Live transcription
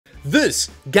This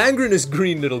gangrenous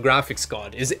green little graphics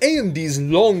card is AMD's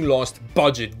long-lost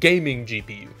budget gaming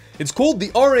GPU. It's called the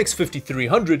RX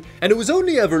 5300 and it was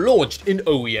only ever launched in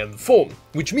OEM form,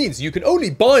 which means you can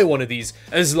only buy one of these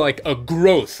as like a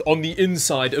growth on the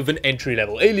inside of an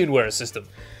entry-level Alienware system.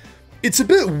 It's a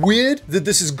bit weird that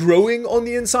this is growing on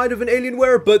the inside of an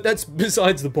Alienware, but that's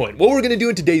besides the point. What we're going to do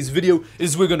in today's video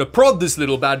is we're going to prod this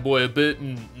little bad boy a bit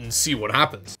and see what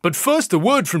happens. But first, a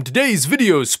word from today's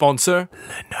video sponsor,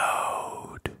 Linode.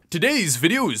 Today's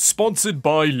video is sponsored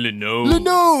by Linode.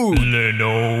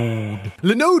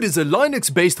 Linode is a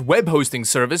Linux-based web hosting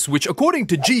service which, according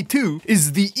to G2,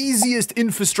 is the easiest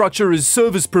infrastructure as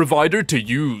service provider to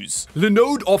use.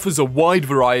 Linode offers a wide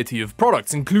variety of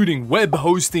products, including web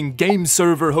hosting, game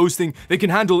server hosting. They can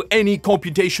handle any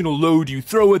computational load you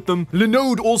throw at them.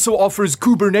 Linode also offers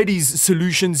Kubernetes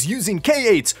solutions using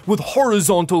K8s with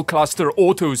horizontal cluster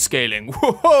auto-scaling.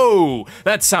 Whoa,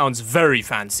 that sounds very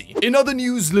fancy. In other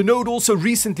news, Linode also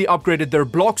recently upgraded their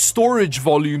block storage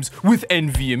volumes with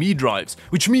NVMe drives,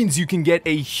 which means you can get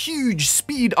a huge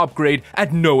speed upgrade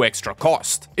at no extra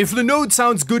cost. If Linode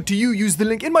sounds good to you, use the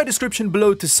link in my description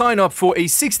below to sign up for a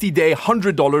 60-day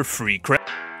 $100 free credit.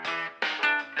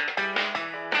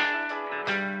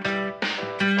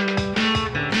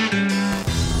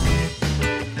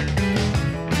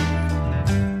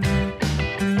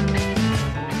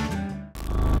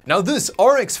 Now this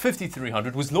RX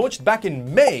 5300 was launched back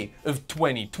in May of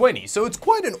 2020, so it's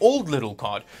quite an old little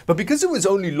card, but because it was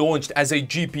only launched as a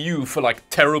GPU for like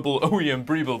terrible OEM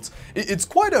pre-builds, it's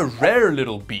quite a rare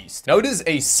little beast. Now it is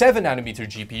a 7nm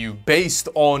GPU based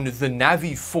on the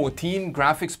Navi 14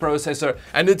 graphics processor,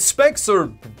 and its specs are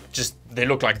just, they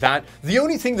look like that. The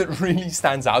only thing that really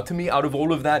stands out to me out of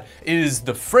all of that is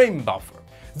the frame buffer.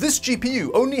 This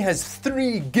GPU only has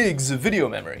 3 gigs of video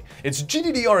memory. It's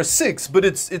GDDR6, but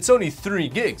it's only 3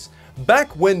 gigs.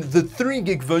 Back when the 3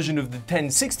 gig version of the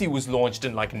 1060 was launched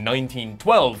in like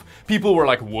 1912, people were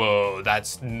like, whoa,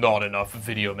 that's not enough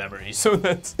video memory. So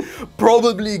that's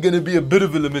probably gonna be a bit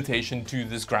of a limitation to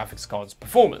this graphics card's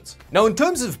performance. Now in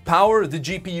terms of power, the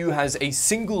GPU has a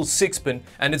single 6-pin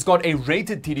and it's got a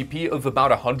rated TDP of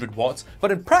about 100 watts, but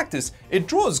in practice, it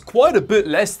draws quite a bit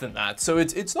less than that, so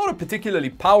it's not a particularly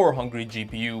power-hungry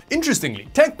GPU. Interestingly,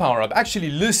 TechPowerUp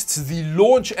actually lists the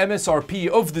launch MSRP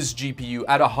of this GPU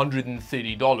at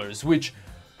 $130, which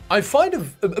I find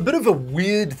a bit of a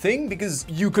weird thing because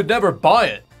you could never buy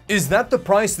it. Is that the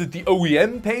price that the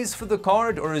OEM pays for the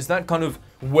card, or is that kind of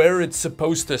where it's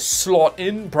supposed to slot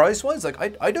in price-wise?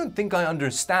 Like, I don't think I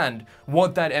understand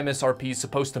what that MSRP is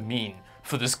supposed to mean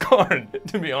for this card,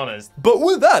 to be honest. But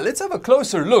with that, let's have a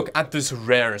closer look at this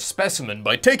rare specimen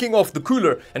by taking off the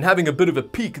cooler and having a bit of a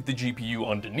peek at the GPU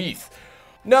underneath.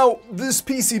 Now, this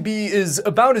PCB is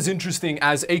about as interesting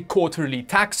as a quarterly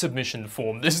tax submission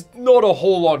form. There's not a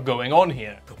whole lot going on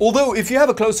here. Although, if you have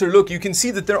a closer look, you can see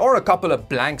that there are a couple of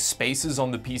blank spaces on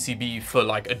the PCB for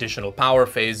like additional power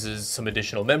phases, some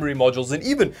additional memory modules, and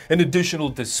even an additional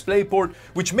display port,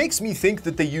 which makes me think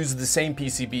that they use the same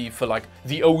PCB for like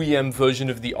the OEM version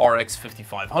of the RX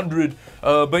 5500.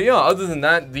 But yeah, other than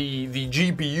that, the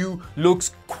GPU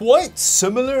looks quite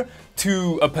similar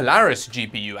to a Polaris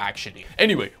GPU actually.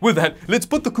 Anyway, with that, let's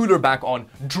put the cooler back on,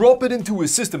 drop it into a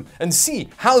system, and see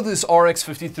how this RX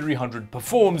 5300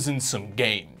 performs in some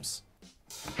games.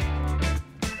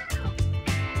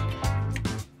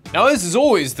 Now, as is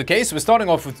always the case, we're starting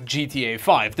off with GTA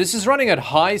 5. This is running at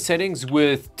high settings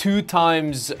with 2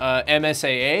 times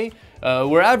MSAA.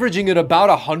 We're averaging at about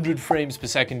 100 frames per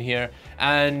second here,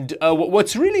 and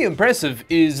what's really impressive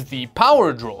is the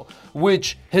power draw,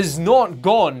 which has not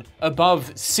gone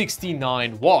above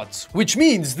 69 watts, which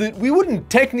means that we wouldn't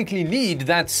technically need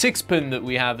that 6-pin that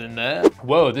we have in there.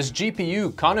 Whoa, this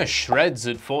GPU kind of shreds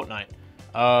at Fortnite.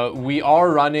 We are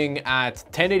running at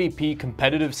 1080p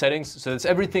competitive settings, so that's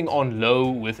everything on low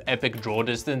with epic draw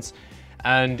distance.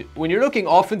 And when you're looking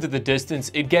off into the distance,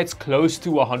 it gets close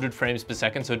to 100 frames per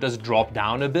second, so it does drop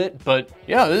down a bit. But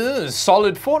yeah, this is a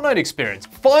solid Fortnite experience.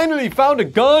 Finally found a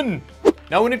gun!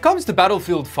 Now, when it comes to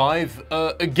Battlefield 5,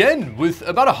 again, with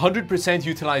about 100%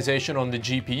 utilization on the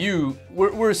GPU,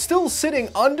 we're still sitting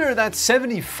under that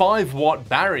 75 watt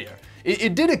barrier.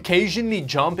 It did occasionally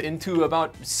jump into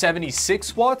about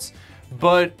 76 watts,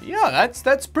 but yeah,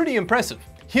 that's pretty impressive.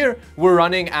 Here, we're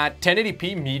running at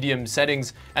 1080p medium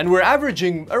settings, and we're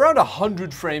averaging around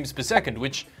 100 frames per second,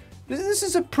 which this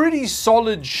is a pretty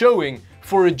solid showing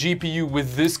for a GPU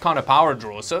with this kind of power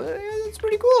draw, so it's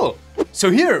pretty cool.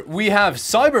 So here we have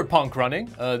Cyberpunk running.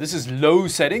 This is low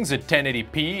settings at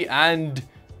 1080p, and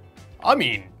I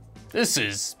mean, this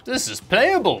is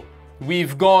playable.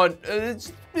 We've got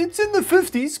it's in the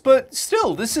 50s, but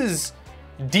still, this is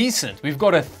decent. We've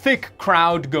got a thick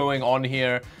crowd going on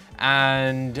here,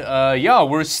 and yeah,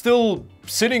 we're still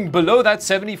sitting below that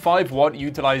 75 watt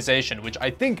utilization, which I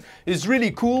think is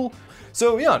really cool.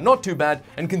 So yeah, not too bad,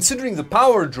 and considering the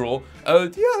power draw,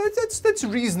 yeah, that's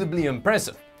reasonably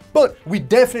impressive. But we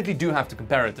definitely do have to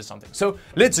compare it to something. So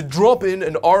let's drop in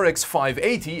an RX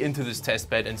 580 into this test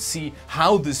bed and see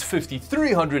how this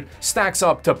 5300 stacks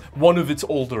up to one of its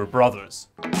older brothers.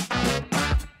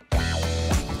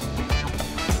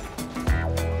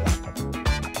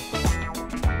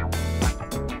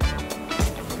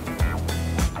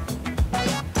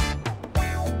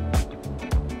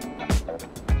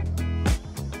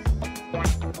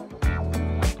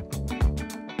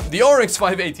 The RX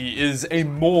 580 is a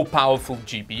more powerful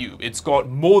GPU. It's got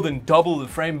more than double the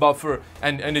frame buffer,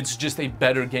 and it's just a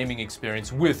better gaming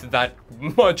experience with that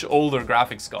much older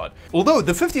graphics card. Although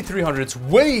the 5300 is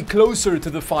way closer to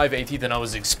the 580 than I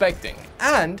was expecting.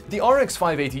 And the RX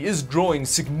 580 is drawing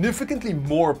significantly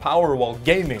more power while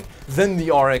gaming than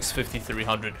the RX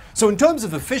 5300. So in terms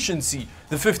of efficiency,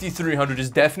 the 5300 is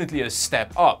definitely a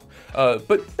step up.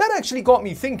 But that actually got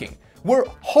me thinking. We're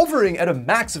hovering at a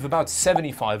max of about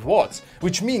 75 watts,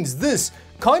 which means this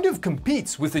kind of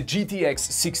competes with the GTX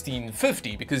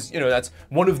 1650 because, you know, that's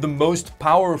one of the most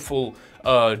powerful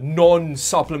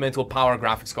non-supplemental power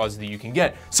graphics cards that you can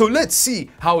get. So let's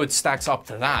see how it stacks up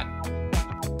to that.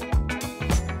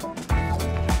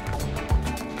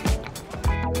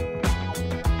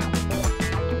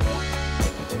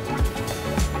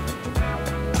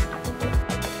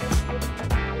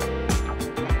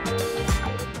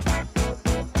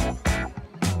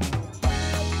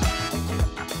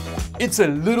 It's a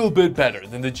little bit better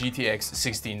than the GTX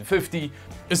 1650.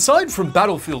 Aside from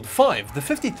Battlefield 5, the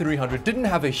 5300 didn't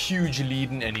have a huge lead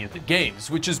in any of the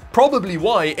games, which is probably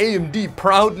why AMD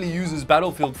proudly uses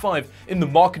Battlefield 5 in the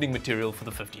marketing material for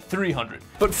the 5300.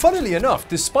 But funnily enough,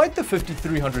 despite the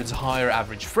 5300's higher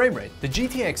average frame rate, the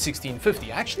GTX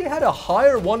 1650 actually had a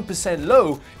higher 1%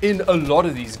 low in a lot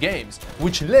of these games,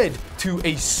 which led to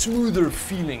a smoother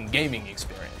feeling gaming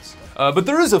experience. But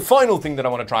there is a final thing that I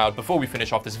want to try out before we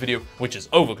finish off this video, which is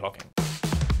overclocking.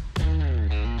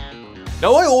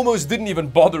 Now, I almost didn't even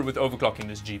bother with overclocking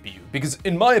this GPU, because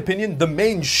in my opinion, the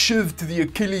main shiv to the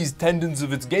Achilles tendons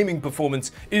of its gaming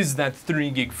performance is that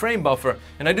 3 gig frame buffer,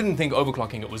 and I didn't think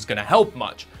overclocking it was gonna help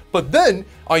much. But then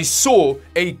I saw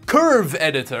a curve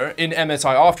editor in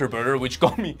MSI Afterburner, which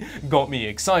got me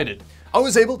excited. I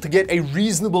was able to get a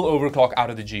reasonable overclock out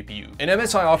of the GPU. In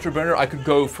MSI Afterburner, I could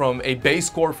go from a base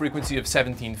core frequency of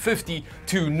 1750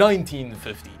 to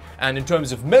 1950. And in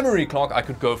terms of memory clock, I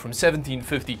could go from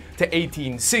 1750 to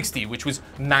 1860, which was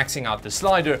maxing out the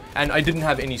slider, and I didn't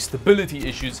have any stability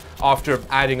issues after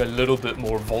adding a little bit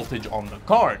more voltage on the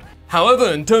card.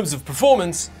 However, in terms of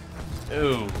performance,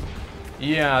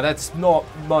 yeah, that's not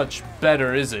much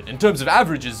better, is it? In terms of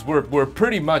averages, we're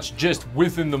pretty much just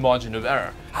within the margin of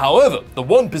error. However, the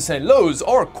 1% lows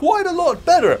are quite a lot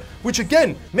better, which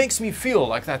again makes me feel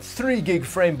like that 3 gig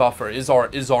frame buffer is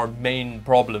our main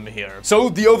problem here. So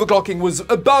the overclocking was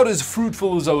about as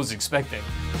fruitful as I was expecting.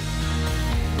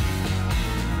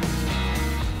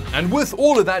 And with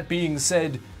all of that being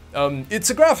said, it's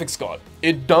a graphics card.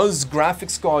 It does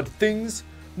graphics card things.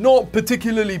 Not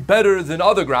particularly better than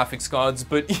other graphics cards,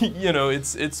 but you know,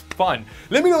 it's fun.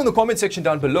 Let me know in the comment section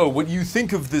down below what you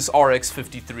think of this RX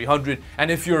 5300,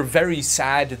 and if you're very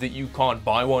sad that you can't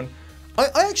buy one. I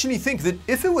actually think that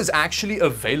if it was actually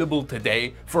available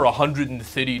today for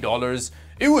 $130,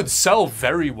 it would sell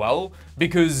very well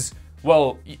because,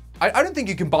 well, I don't think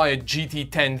you can buy a GT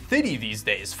 1030 these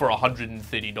days for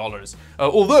 $130.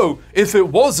 Although, if it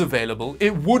was available,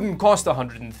 it wouldn't cost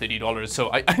 $130. So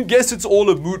I guess it's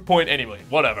all a moot point anyway,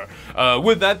 whatever.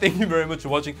 With that, thank you very much for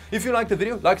watching. If you liked the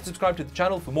video, like and subscribe to the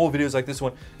channel for more videos like this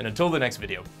one. And until the next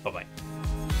video, bye-bye.